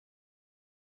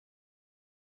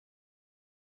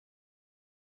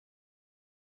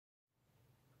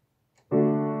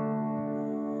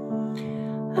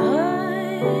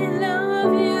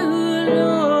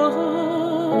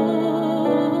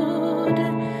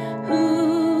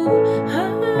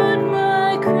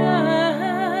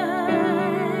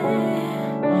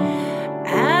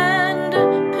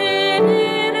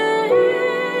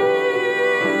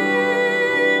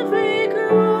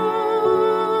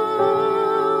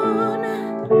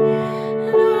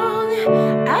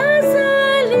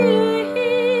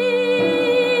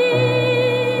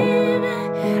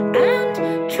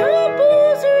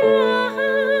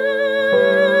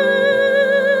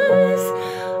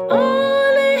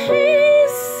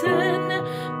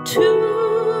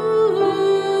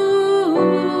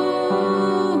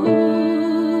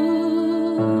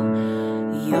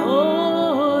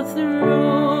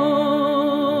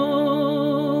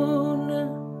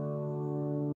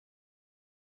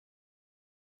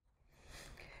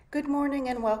Good morning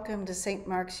and welcome to St.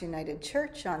 Mark's United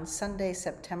Church on Sunday,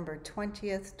 September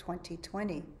 20th,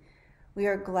 2020. We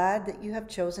are glad that you have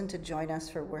chosen to join us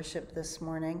for worship this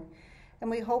morning, and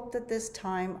we hope that this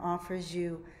time offers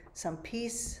you some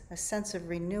peace, a sense of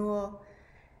renewal,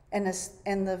 and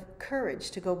the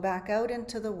courage to go back out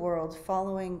into the world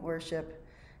following worship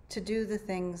to do the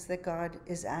things that God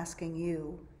is asking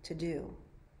you to do.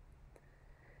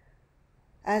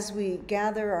 As we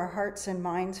gather our hearts and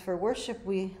minds for worship,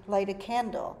 we light a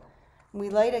candle. We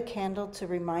light a candle to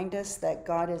remind us that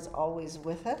God is always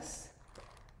with us,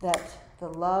 that the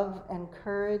love and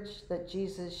courage that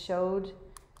Jesus showed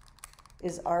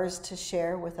is ours to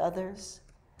share with others,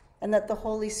 and that the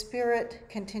Holy Spirit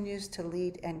continues to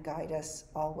lead and guide us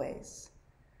always.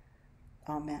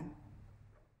 Amen.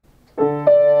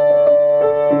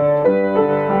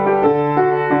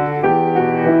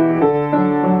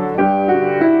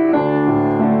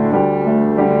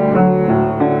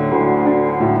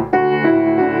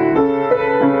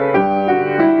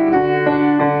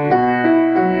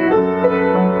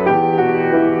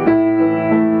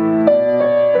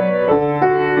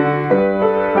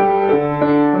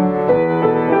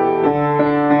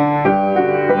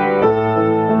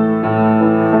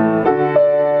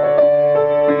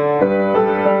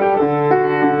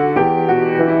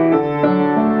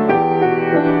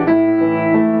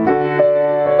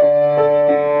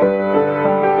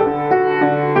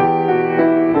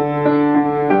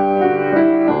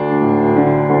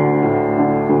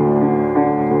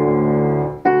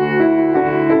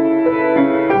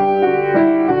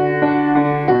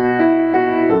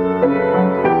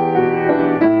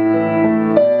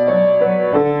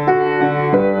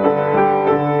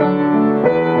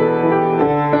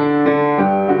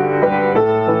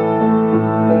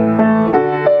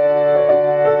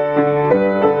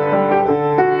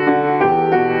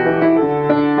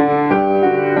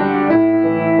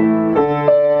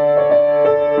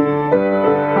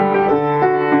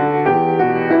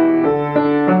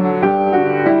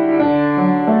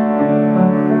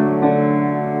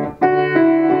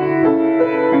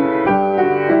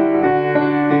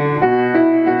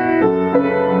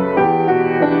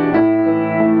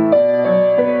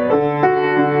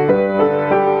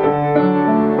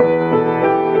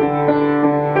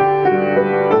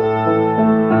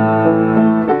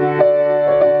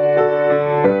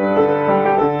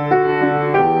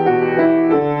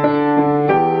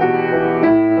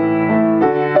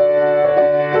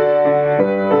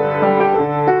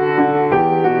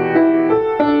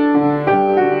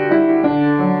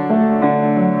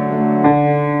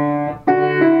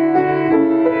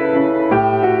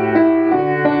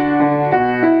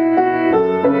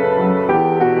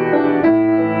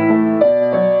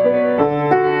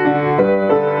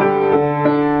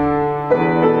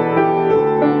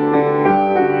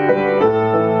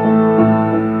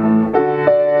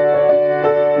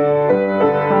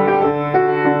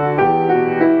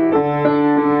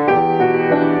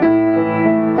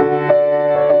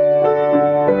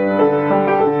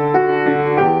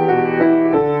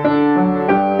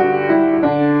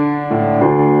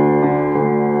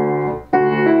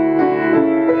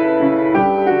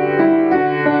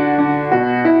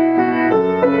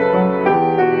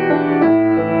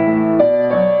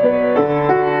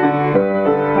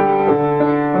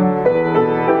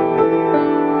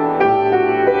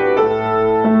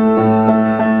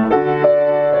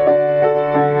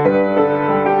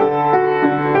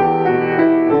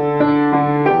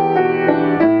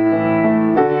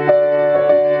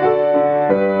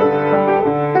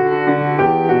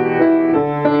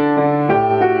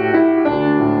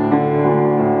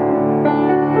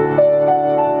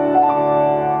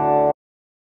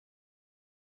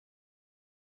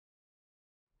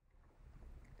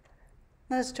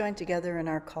 Let us join together in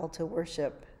our call to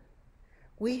worship.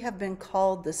 We have been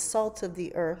called the salt of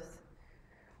the earth.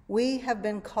 We have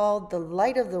been called the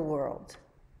light of the world.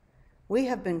 We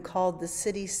have been called the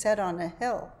city set on a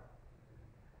hill.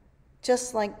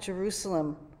 Just like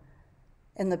Jerusalem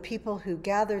and the people who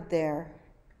gathered there,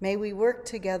 may we work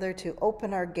together to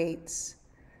open our gates,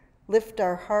 lift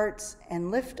our hearts,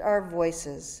 and lift our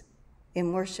voices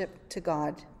in worship to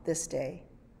God this day.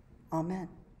 Amen.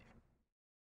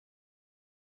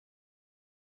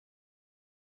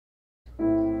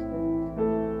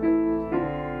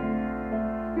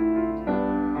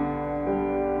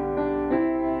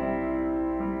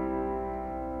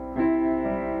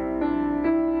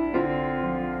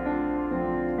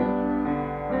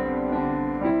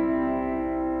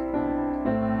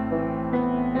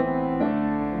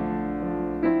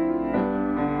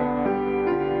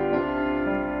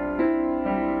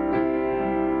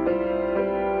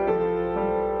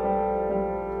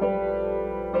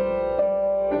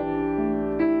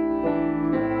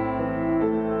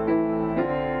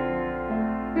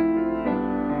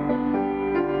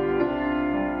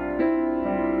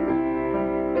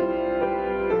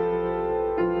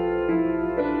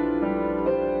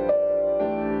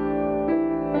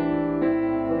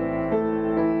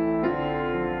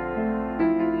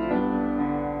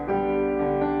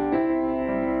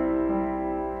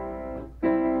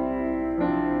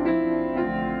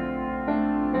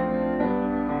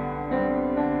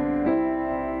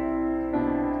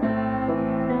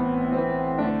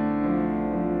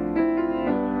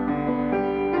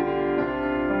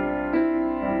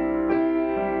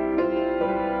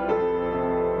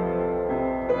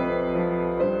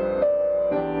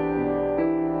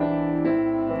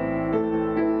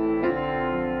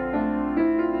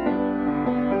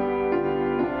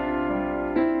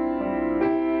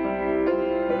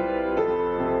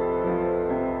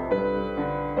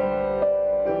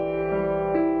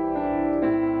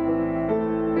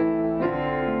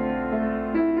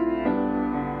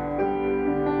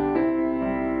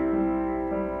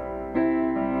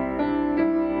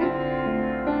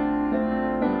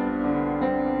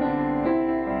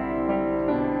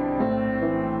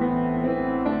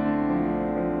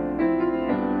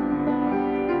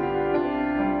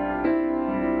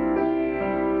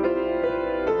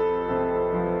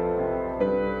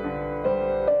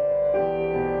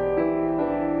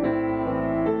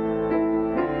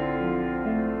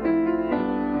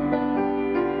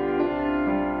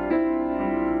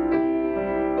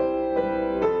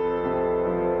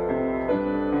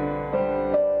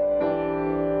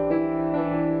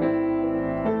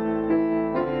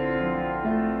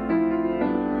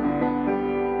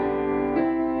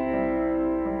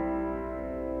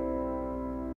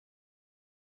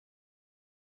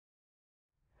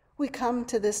 We come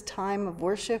to this time of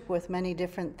worship with many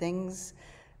different things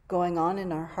going on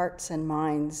in our hearts and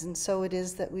minds, and so it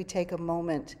is that we take a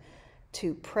moment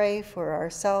to pray for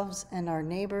ourselves and our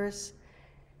neighbors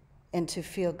and to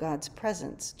feel God's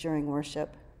presence during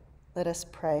worship. Let us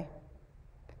pray.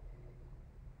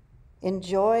 In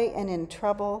joy and in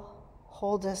trouble,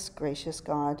 hold us, gracious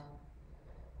God.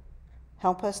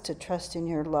 Help us to trust in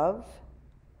your love,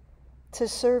 to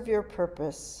serve your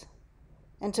purpose,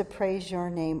 and to praise your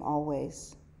name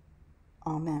always.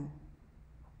 Amen.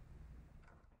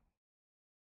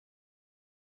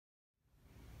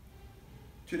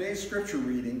 Today's scripture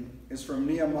reading is from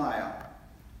Nehemiah,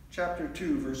 chapter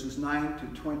 2, verses 9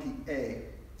 to 20a.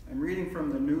 I'm reading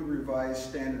from the New Revised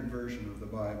Standard Version of the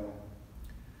Bible.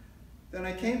 Then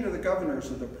I came to the governors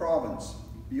of the province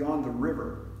beyond the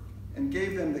river and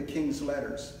gave them the king's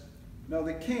letters. Now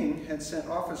the king had sent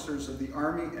officers of the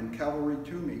army and cavalry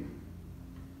to me.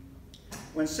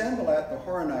 When Sanballat the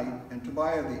Horonite and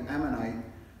Tobiah the Ammonite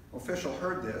official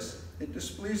heard this, it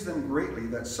displeased them greatly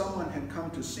that someone had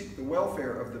come to seek the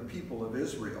welfare of the people of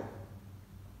Israel.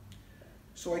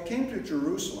 So I came to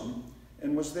Jerusalem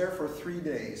and was there for 3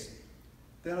 days.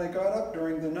 Then I got up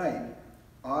during the night,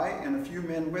 I and a few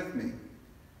men with me.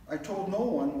 I told no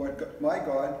one what my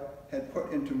God had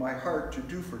put into my heart to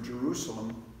do for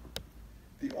Jerusalem.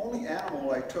 The only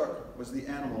animal I took was the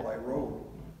animal I rode.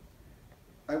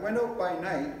 I went out by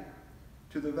night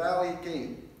to the valley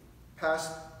gate,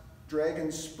 past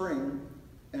Dragon's Spring,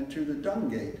 and to the Dung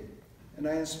Gate, and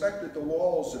I inspected the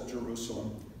walls of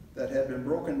Jerusalem that had been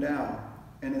broken down,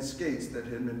 and its gates that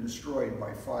had been destroyed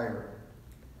by fire.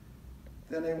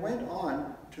 Then I went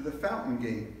on to the Fountain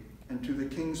Gate and to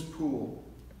the King's Pool,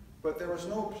 but there was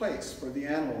no place for the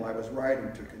animal I was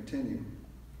riding to continue.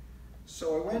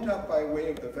 So I went up by way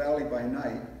of the valley by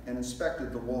night and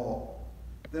inspected the wall.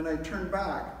 Then I turned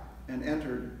back and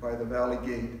entered by the valley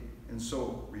gate, and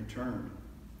so returned.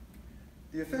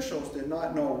 The officials did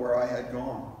not know where I had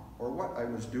gone or what I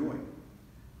was doing.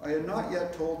 I had not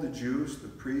yet told the Jews, the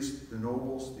priests, the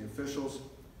nobles, the officials,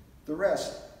 the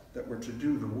rest that were to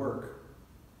do the work.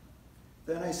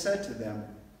 Then I said to them,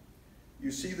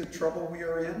 "You see the trouble we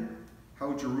are in,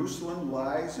 how Jerusalem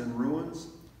lies in ruins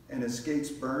and its gates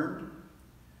burned?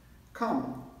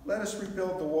 Come, let us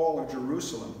rebuild the wall of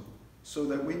Jerusalem, so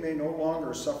that we may no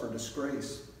longer suffer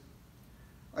disgrace."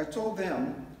 I told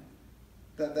them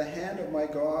that the hand of my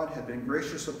God had been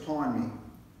gracious upon me,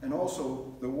 and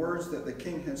also the words that the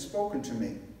king had spoken to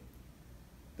me.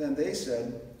 Then they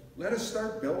said, "Let us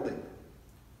start building."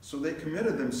 So they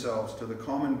committed themselves to the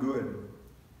common good.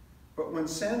 But when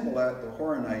Sanballat the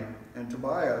Horonite and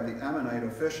Tobiah the Ammonite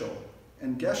official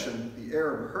and Geshem the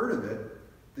Arab heard of it,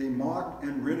 they mocked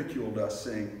and ridiculed us,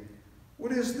 saying,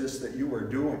 "What is this that you are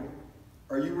doing?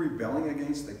 Are you rebelling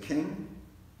against the king?"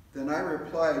 Then I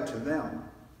replied to them,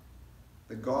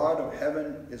 "The God of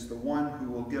heaven is the one who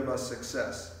will give us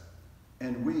success,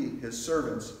 and we, his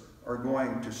servants, are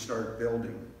going to start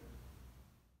building."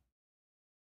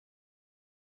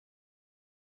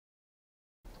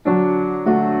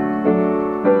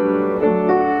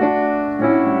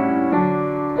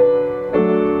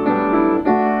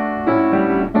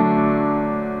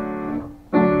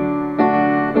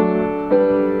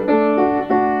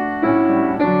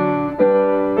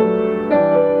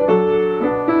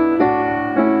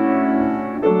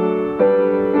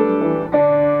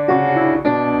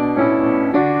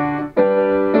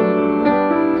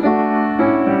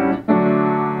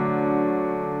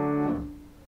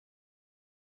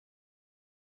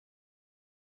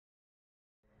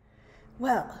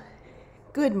 Well,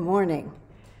 good morning.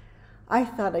 I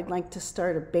thought I'd like to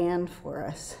start a band for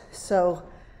us. So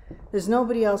there's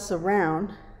nobody else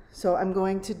around, so I'm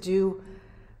going to do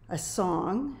a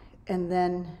song, and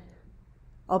then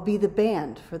I'll be the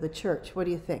band for the church. What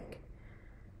do you think?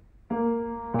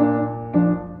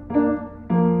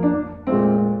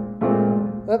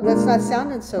 Well, that's not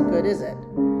sounding so good, is it?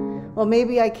 Well,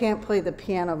 maybe I can't play the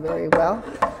piano very well,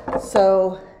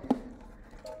 so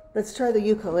let's try the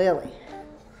ukulele.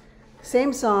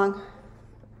 Same song.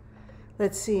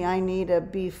 Let's see, I need a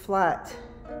B flat.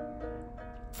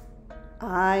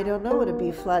 I don't know what a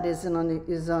B flat is on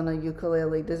a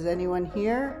ukulele. Does anyone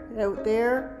here out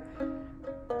there?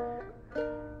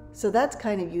 So that's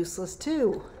kind of useless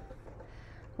too.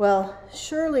 Well,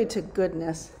 surely to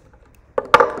goodness,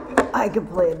 I can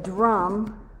play a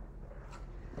drum.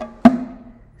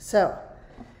 So,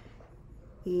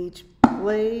 each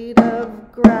blade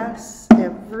of grass,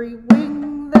 every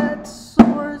wing that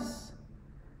soars.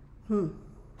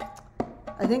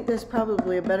 I think there's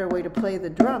probably a better way to play the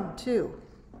drum too.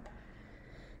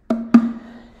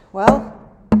 Well,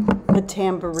 a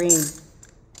tambourine.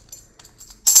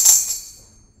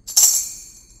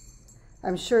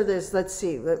 I'm sure there's, let's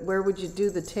see, where would you do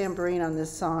the tambourine on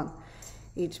this song?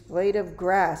 Each blade of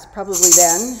grass, probably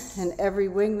then, and every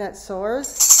wing that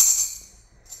soars.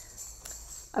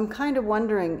 I'm kind of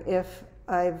wondering if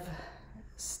I've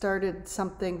started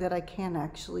something that I can't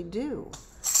actually do.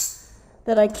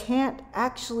 That I can't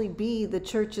actually be the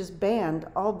church's band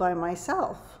all by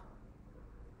myself.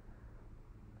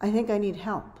 I think I need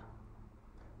help.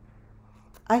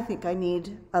 I think I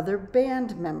need other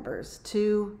band members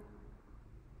to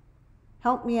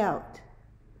help me out.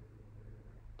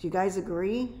 Do you guys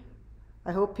agree?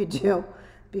 I hope you do,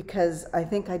 because I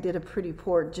think I did a pretty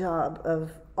poor job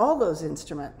of all those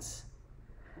instruments.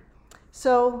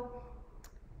 So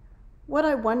what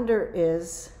I wonder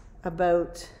is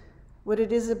about what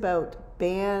it is about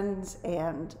bands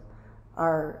and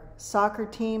our soccer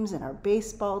teams and our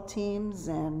baseball teams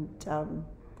and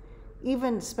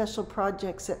even special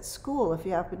projects at school. If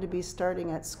you happen to be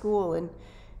starting at school and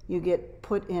you get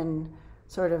put in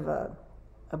sort of a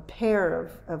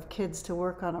pair of kids to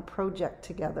work on a project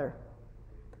together.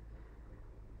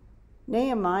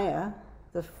 Nehemiah,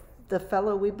 the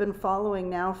fellow we've been following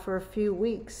now for a few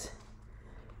weeks,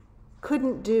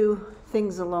 couldn't do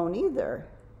things alone either.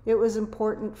 It was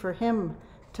important for him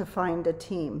to find a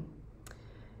team.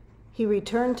 He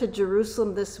returned to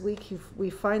Jerusalem this week. We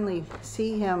finally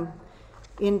see him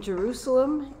in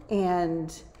Jerusalem,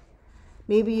 and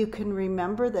maybe you can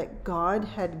remember that God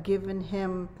had given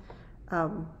him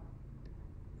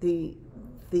the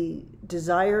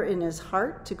desire in his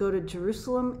heart to go to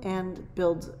Jerusalem and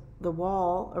build the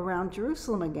wall around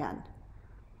Jerusalem again.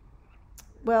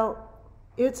 Well,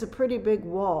 it's a pretty big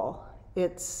wall.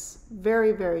 It's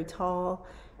very, very tall,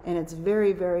 and it's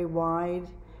very, very wide,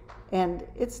 and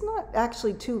it's not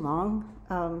actually too long,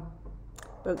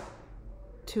 about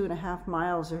 2.5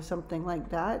 miles or something like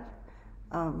that,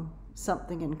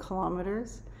 something in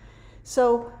kilometers.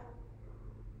 So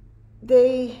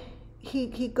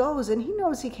he goes, and he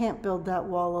knows he can't build that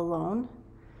wall alone,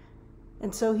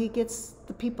 and so he gets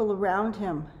the people around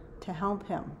him to help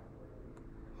him.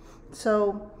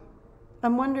 So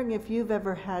I'm wondering if you've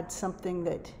ever had something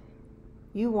that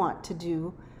you want to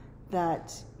do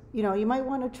that, you know, you might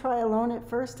want to try alone at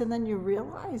first, and then you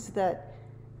realize that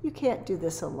you can't do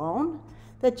this alone,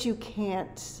 that you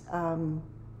can't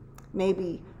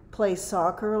maybe play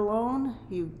soccer alone.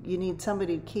 You need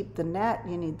somebody to keep the net.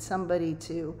 You need somebody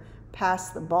to pass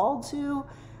the ball to.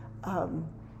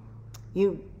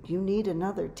 You need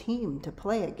another team to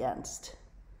play against.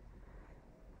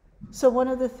 So one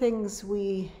of the things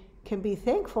we can be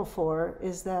thankful for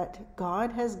is that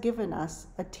God has given us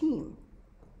a team.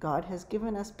 God has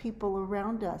given us people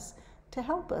around us to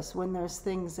help us when there's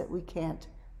things that we can't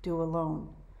do alone.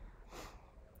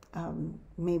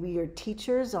 Maybe your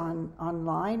teachers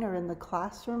online or in the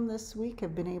classroom this week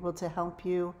have been able to help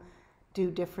you do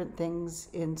different things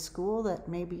in school that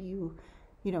maybe you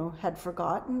had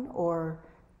forgotten or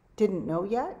didn't know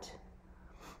yet.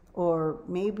 Or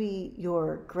maybe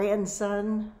your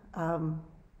grandson,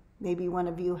 maybe one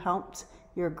of you helped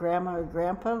your grandma or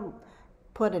grandpa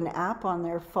put an app on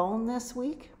their phone this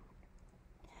week.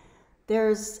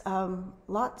 There's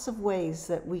lots of ways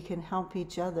that we can help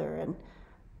each other, and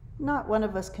not one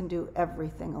of us can do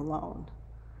everything alone.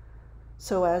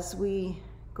 So as we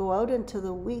go out into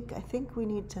the week, I think we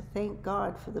need to thank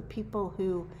God for the people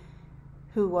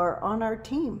who are on our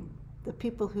team, the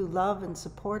people who love and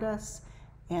support us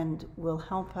and will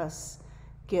help us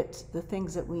get the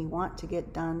things that we want to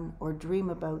get done or dream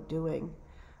about doing,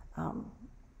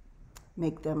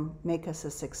 make us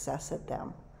a success at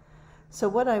them. So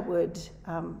what I would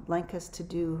like us to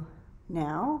do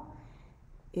now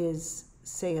is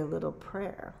say a little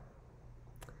prayer.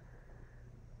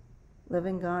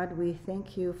 Living God, we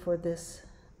thank you for this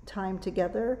time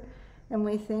together, and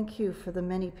we thank you for the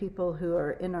many people who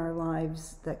are in our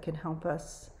lives that can help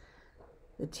us.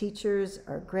 The teachers,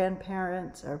 our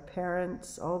grandparents, our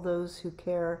parents, all those who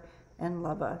care and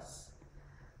love us.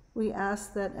 We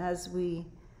ask that as we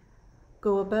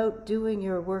go about doing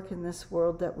your work in this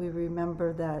world, that we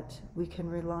remember that we can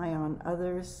rely on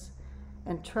others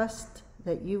and trust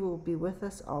that you will be with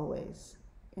us always.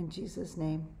 In Jesus'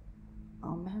 name,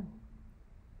 amen.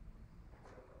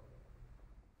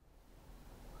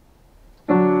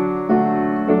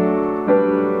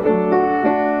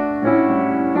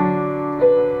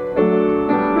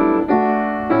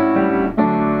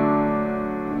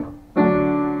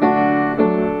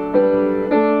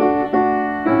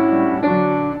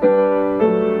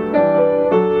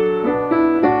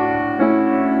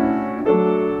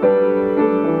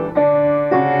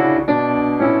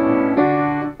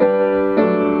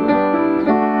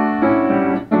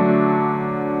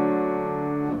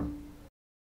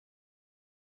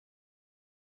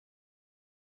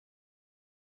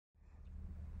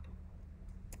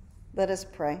 Let us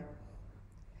pray.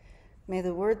 May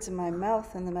the words of my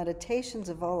mouth and the meditations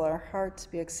of all our hearts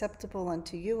be acceptable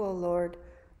unto you, O Lord,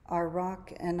 our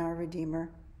rock and our Redeemer.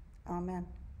 Amen.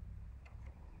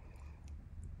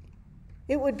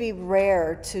 It would be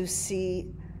rare to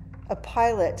see a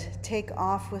pilot take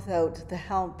off without the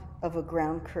help of a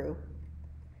ground crew.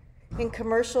 In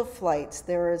commercial flights,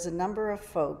 there is a number of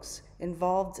folks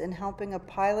involved in helping a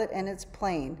pilot and its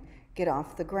plane get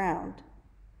off the ground.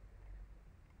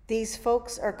 These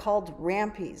folks are called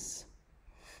rampies,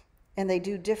 and they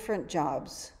do different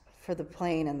jobs for the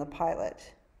plane and the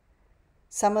pilot.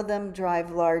 Some of them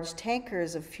drive large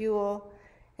tankers of fuel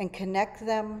and connect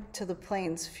them to the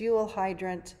plane's fuel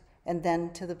hydrant and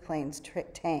then to the plane's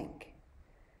tank.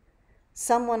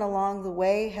 Someone along the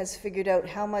way has figured out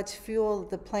how much fuel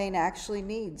the plane actually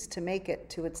needs to make it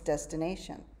to its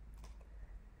destination.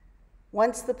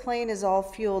 Once the plane is all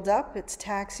fueled up, it's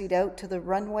taxied out to the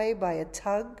runway by a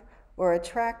tug or a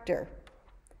tractor.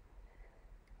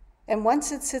 And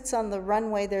once it sits on the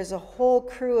runway, there's a whole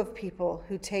crew of people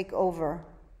who take over,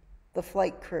 the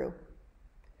flight crew.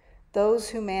 Those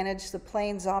who manage the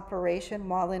plane's operation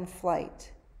while in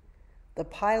flight. The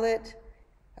pilot,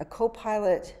 a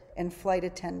co-pilot, and flight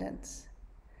attendants.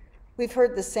 We've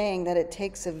heard the saying that it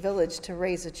takes a village to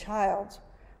raise a child.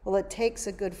 Well, it takes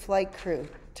a good flight crew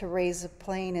to raise a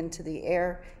plane into the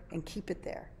air and keep it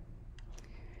there.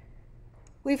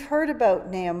 We've heard about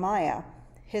Nehemiah,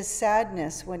 his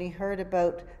sadness when he heard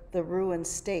about the ruined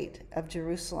state of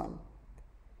Jerusalem,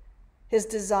 his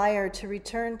desire to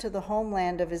return to the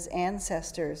homeland of his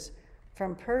ancestors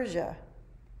from Persia,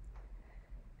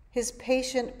 his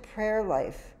patient prayer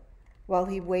life while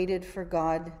he waited for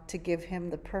God to give him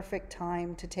the perfect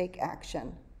time to take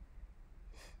action,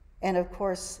 and of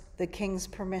course, the king's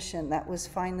permission that was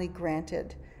finally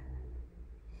granted.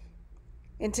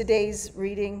 In today's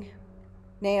reading,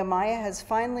 Nehemiah has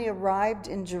finally arrived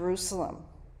in Jerusalem.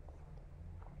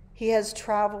 He has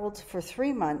traveled for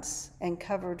 3 months and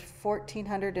covered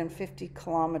 1,450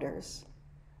 kilometers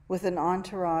with an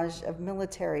entourage of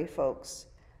military folks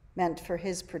meant for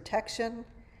his protection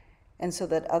and so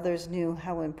that others knew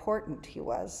how important he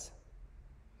was.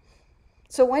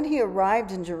 So when he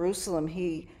arrived in Jerusalem,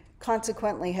 he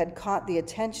consequently had caught the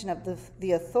attention of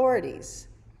the authorities,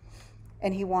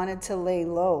 and he wanted to lay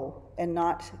low and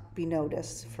not be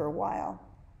noticed for a while.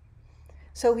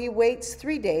 So he waits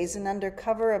 3 days, and under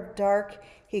cover of dark,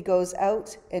 he goes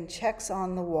out and checks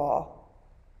on the wall.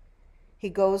 He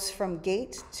goes from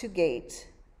gate to gate,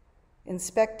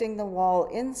 inspecting the wall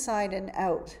inside and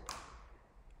out,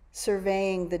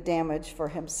 surveying the damage for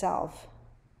himself.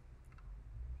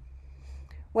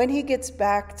 When he gets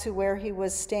back to where he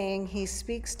was staying, he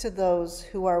speaks to those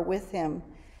who are with him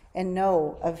and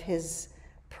know of his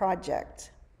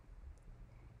project.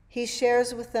 He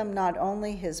shares with them not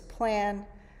only his plan,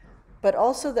 but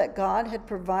also that God had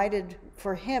provided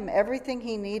for him everything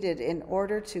he needed in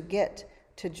order to get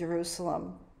to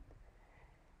Jerusalem,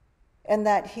 and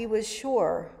that he was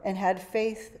sure and had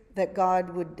faith that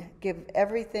God would give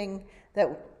everything that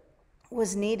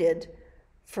was needed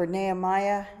for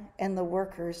Nehemiah and the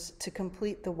workers to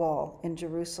complete the wall in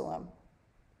Jerusalem.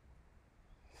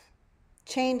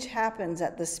 Change happens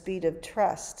at the speed of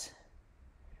trust.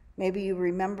 Maybe you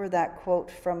remember that quote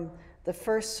from the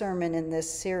first sermon in this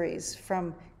series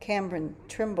from Cameron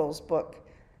Trimble's book,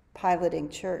 Piloting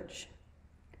Church.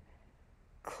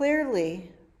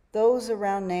 Clearly, those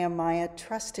around Nehemiah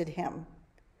trusted him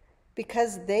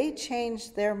because they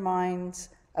changed their minds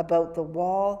about the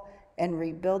wall and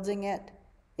rebuilding it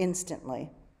instantly.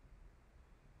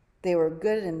 They were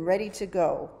good and ready to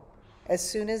go as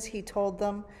soon as he told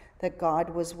them that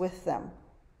God was with them.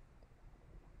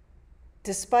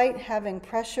 Despite having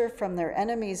pressure from their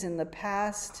enemies in the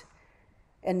past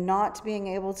and not being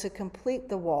able to complete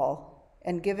the wall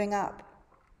and giving up,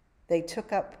 they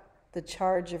took up the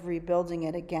charge of rebuilding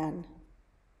it again.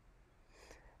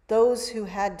 Those who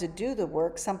had to do the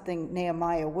work, something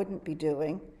Nehemiah wouldn't be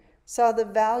doing, saw the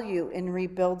value in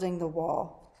rebuilding the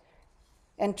wall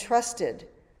and trusted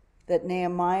that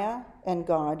Nehemiah and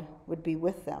God would be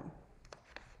with them.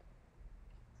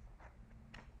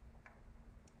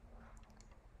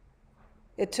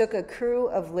 It took a crew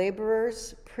of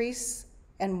laborers, priests,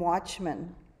 and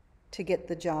watchmen to get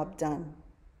the job done.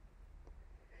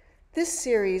 This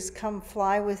series, Come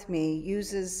Fly With Me,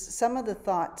 uses some of the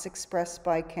thoughts expressed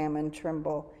by Cameron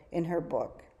Trimble in her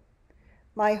book.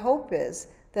 My hope is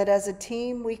that as a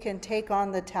team we can take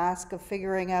on the task of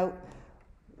figuring out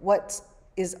what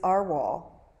is our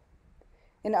wall.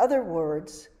 In other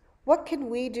words, what can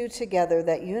we do together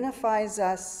that unifies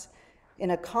us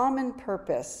in a common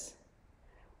purpose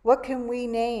What can we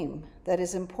name that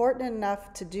is important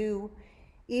enough to do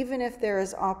even if there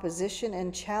is opposition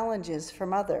and challenges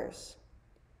from others?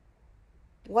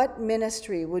 What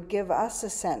ministry would give us a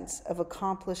sense of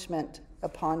accomplishment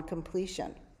upon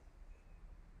completion?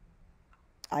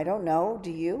 I don't know,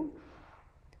 do you?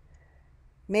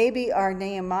 Maybe our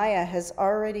Nehemiah has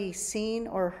already seen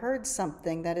or heard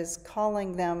something that is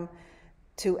calling them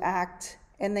to act,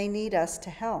 and they need us to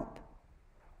help.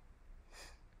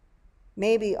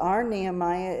 Maybe our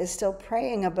Nehemiah is still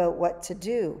praying about what to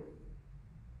do.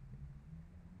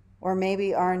 Or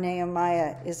maybe our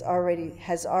Nehemiah has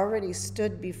already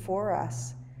stood before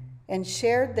us and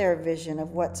shared their vision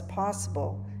of what's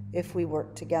possible if we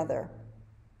work together.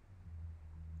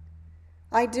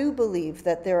 I do believe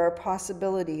that there are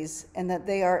possibilities and that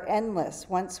they are endless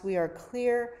once we are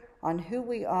clear on who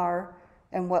we are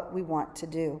and what we want to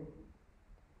do.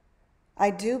 I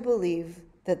do believe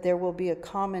that there will be a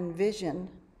common vision,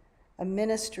 a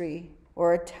ministry,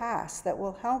 or a task that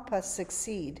will help us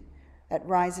succeed at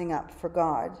rising up for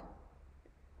God.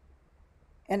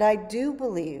 And I do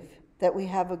believe that we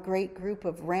have a great group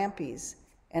of rampies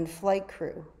and flight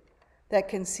crew that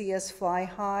can see us fly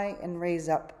high and raise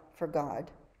up for God.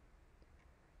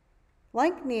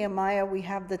 Like Nehemiah, we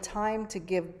have the time to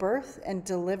give birth and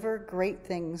deliver great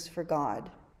things for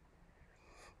God.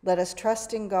 Let us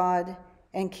trust in God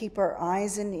and keep our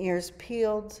eyes and ears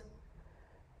peeled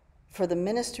for the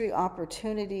ministry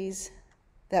opportunities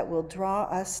that will draw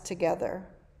us together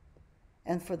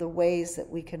and for the ways that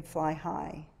we can fly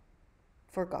high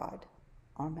for God.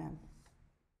 Amen.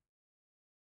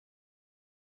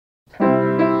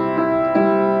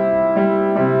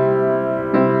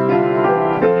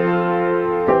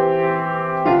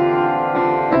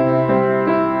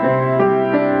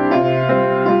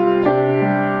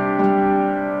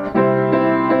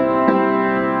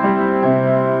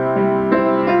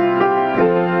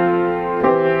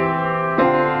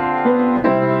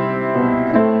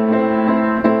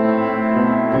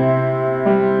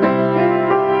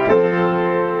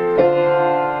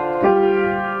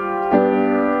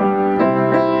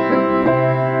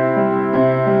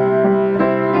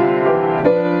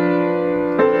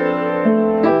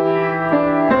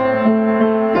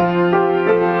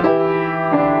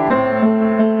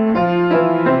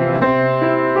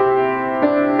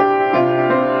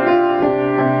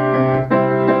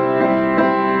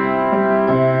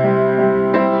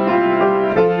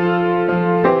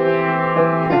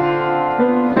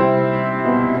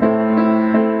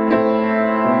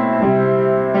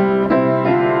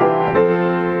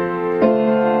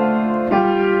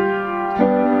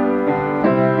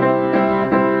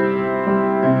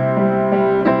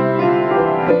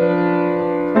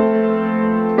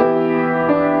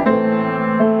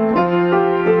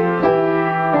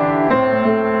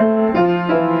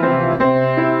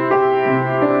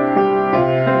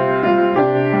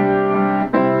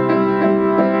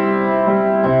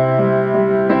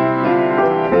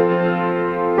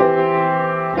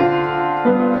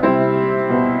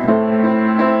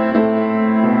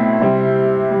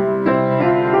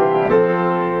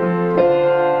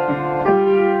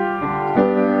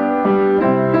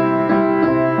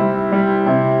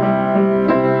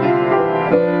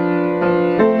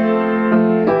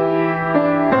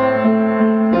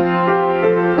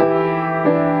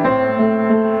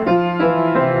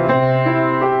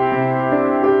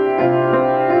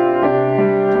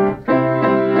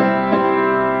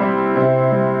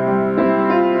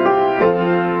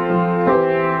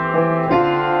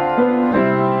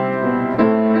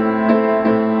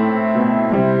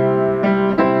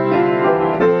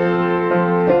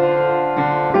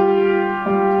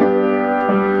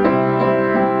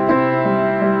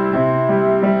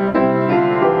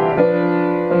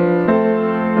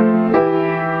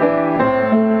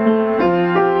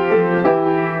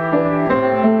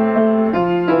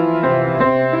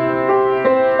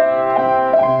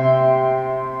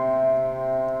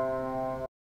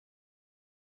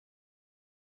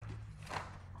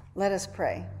 Let us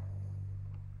pray.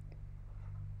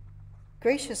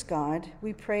 Gracious God,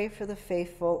 we pray for the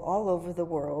faithful all over the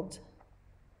world,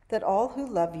 that all who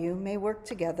love you may work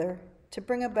together to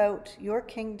bring about your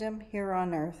kingdom here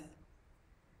on earth.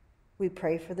 We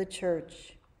pray for the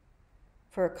church,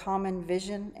 for a common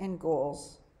vision and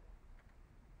goals.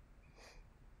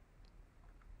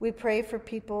 We pray for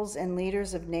peoples and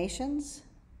leaders of nations,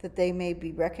 that they may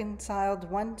be reconciled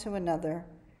one to another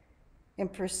in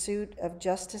pursuit of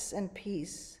justice and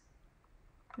peace,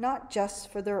 not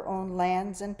just for their own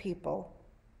lands and people,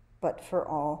 but for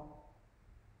all.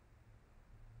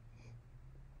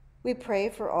 We pray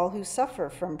for all who suffer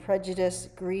from prejudice,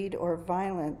 greed, or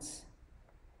violence.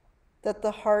 that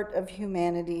the heart of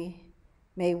humanity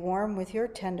may warm with your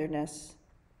tenderness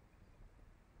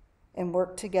and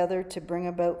work together to bring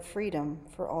about freedom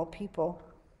for all people.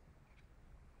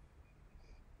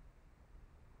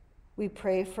 We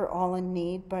pray for all in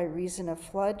need by reason of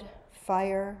flood,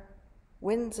 fire,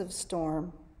 winds of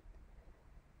storm,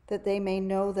 that they may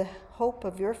know the hope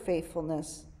of your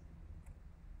faithfulness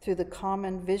through the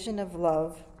common vision of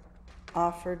love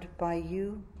offered by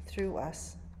you through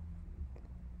us.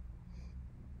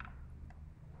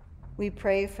 We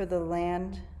pray for the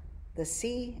land, the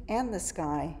sea, and the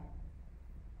sky,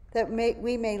 that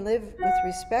we may live with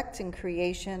respect in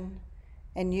creation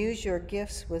and use your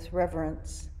gifts with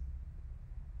reverence,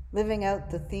 living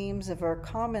out the themes of our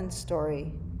common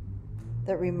story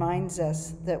that reminds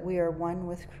us that we are one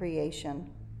with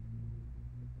creation.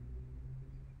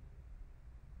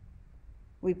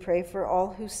 We pray for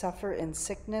all who suffer in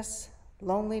sickness,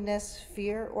 loneliness,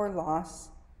 fear, or loss,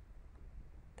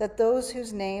 that those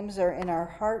whose names are in our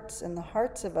hearts and the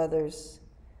hearts of others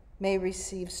may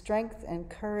receive strength and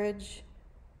courage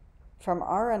from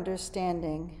our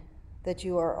understanding that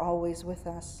you are always with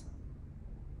us.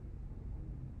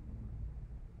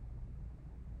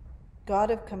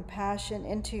 God of compassion,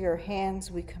 into your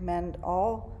hands we commend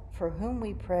all for whom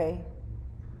we pray,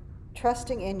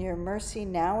 trusting in your mercy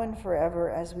now and forever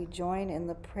as we join in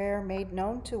the prayer made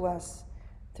known to us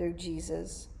through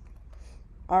Jesus.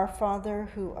 Our Father,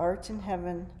 who art in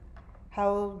heaven,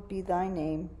 hallowed be thy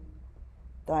name.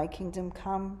 Thy kingdom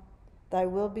come, thy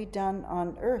will be done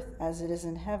on earth as it is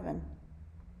in heaven.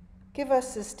 Give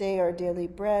us this day our daily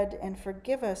bread, and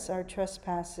forgive us our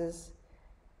trespasses,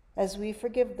 as we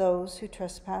forgive those who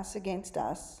trespass against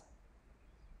us.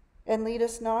 And lead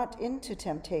us not into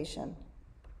temptation,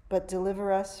 but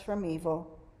deliver us from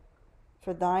evil.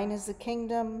 For thine is the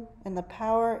kingdom, and the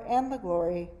power, and the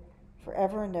glory,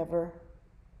 forever and ever.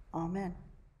 Amen.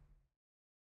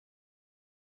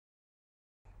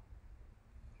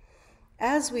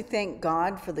 As we thank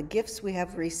God for the gifts we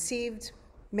have received,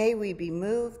 may we be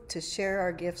moved to share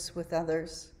our gifts with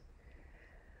others.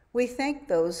 We thank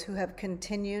those who have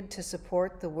continued to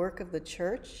support the work of the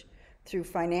church through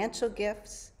financial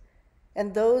gifts,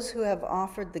 and those who have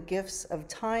offered the gifts of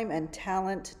time and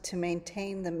talent to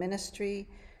maintain the ministry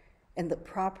and the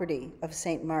property of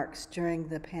St. Mark's during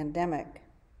the pandemic.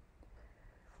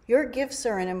 Your gifts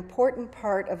are an important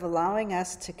part of allowing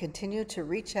us to continue to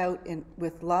reach out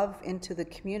with love into the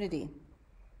community,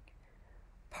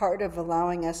 part of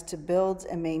allowing us to build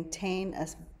and maintain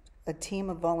a team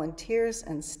of volunteers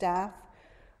and staff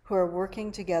who are working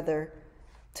together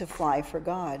to fly for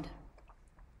God.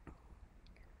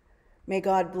 May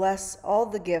God bless all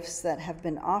the gifts that have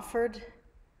been offered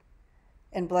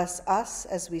and bless us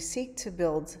as we seek to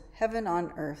build heaven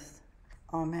on earth.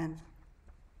 Amen.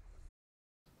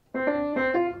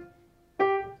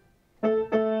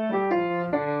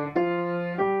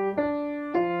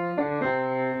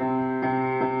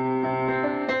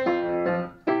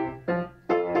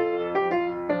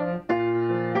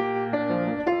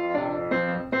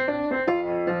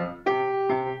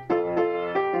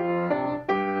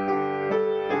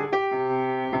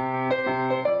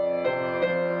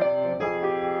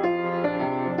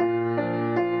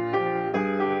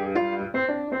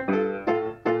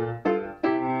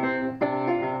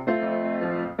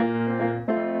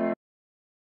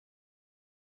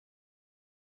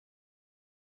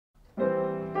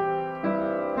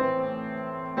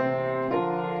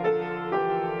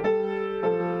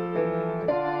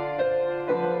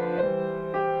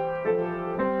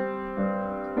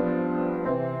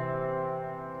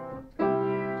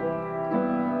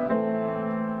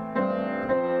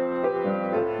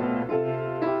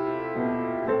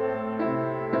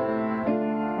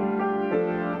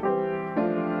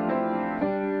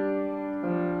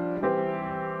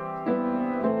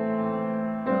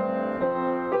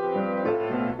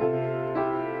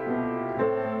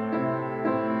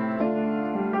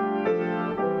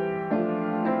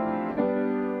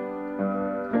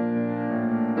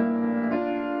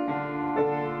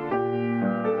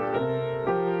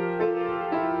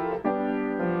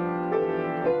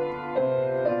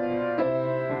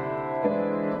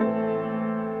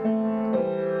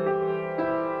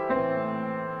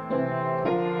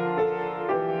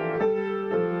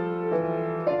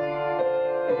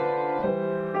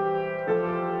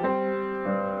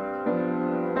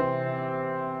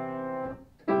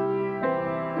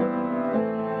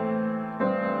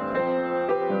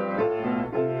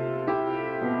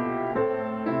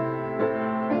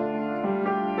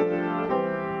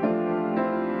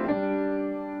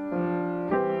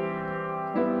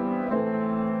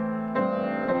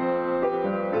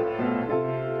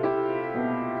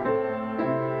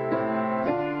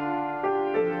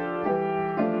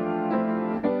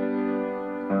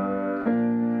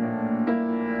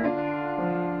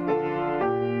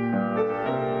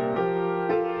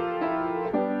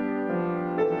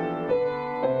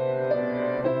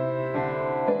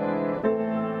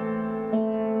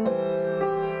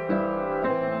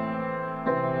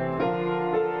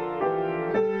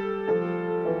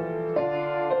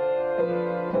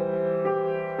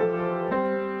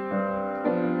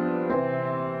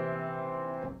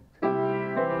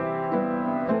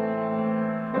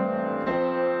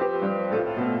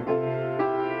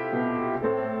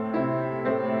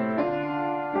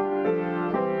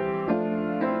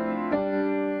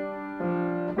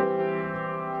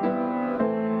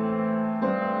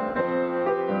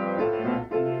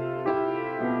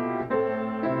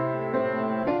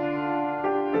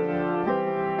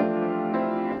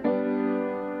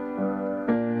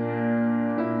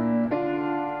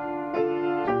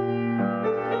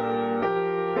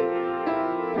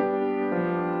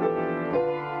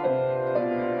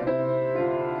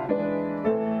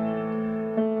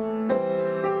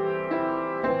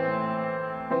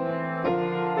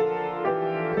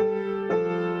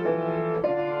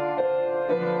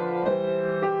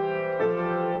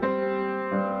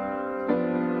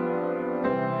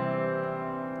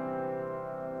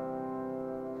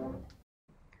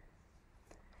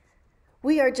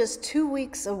 are just 2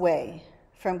 weeks away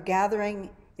from gathering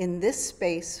in this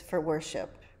space for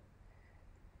worship.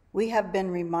 We have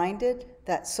been reminded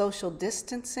that social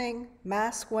distancing,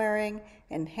 mask wearing,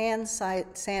 and hand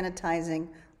sanitizing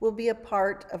will be a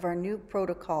part of our new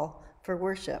protocol for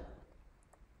worship.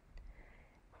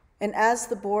 And as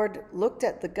the board looked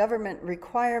at the government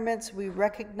requirements, we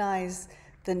recognize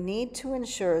the need to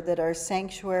ensure that our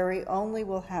sanctuary only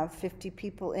will have 50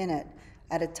 people in it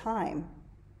at a time.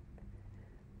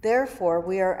 Therefore,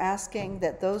 we are asking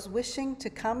that those wishing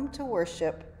to come to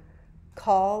worship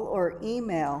call or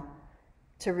email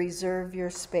to reserve your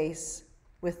space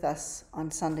with us on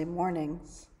Sunday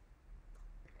mornings.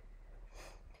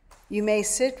 You may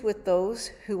sit with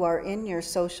those who are in your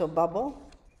social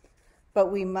bubble,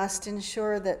 but we must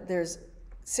ensure that there's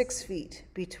 6 feet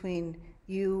between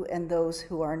you and those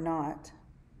who are not.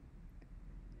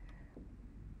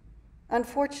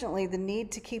 Unfortunately, the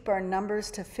need to keep our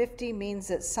numbers to 50 means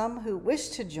that some who wish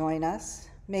to join us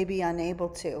may be unable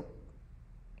to.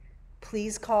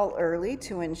 Please call early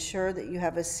to ensure that you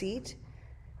have a seat,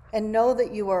 and know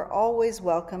that you are always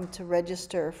welcome to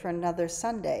register for another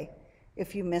Sunday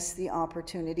if you miss the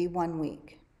opportunity 1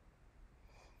 week.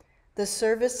 The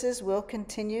services will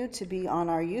continue to be on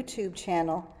our YouTube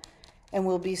channel and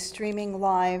will be streaming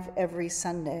live every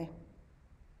Sunday.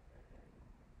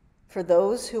 For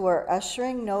those who are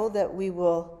ushering, know that we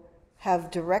will have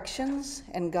directions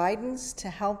and guidance to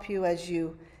help you as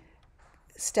you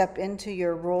step into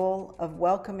your role of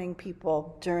welcoming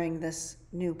people during this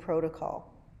new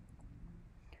protocol.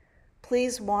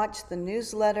 Please watch the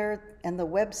newsletter and the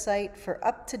website for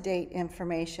up-to-date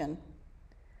information.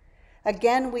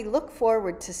 Again, we look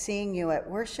forward to seeing you at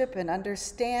worship and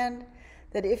understand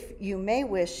that if you may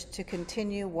wish to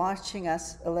continue watching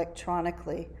us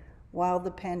electronically while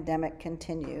the pandemic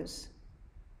continues.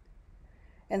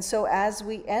 And so as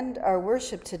we end our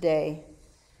worship today,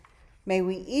 may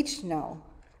we each know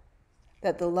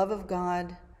that the love of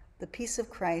God, the peace of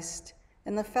Christ,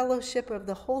 and the fellowship of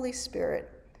the Holy Spirit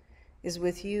is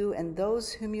with you and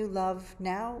those whom you love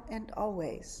now and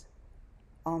always.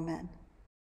 Amen.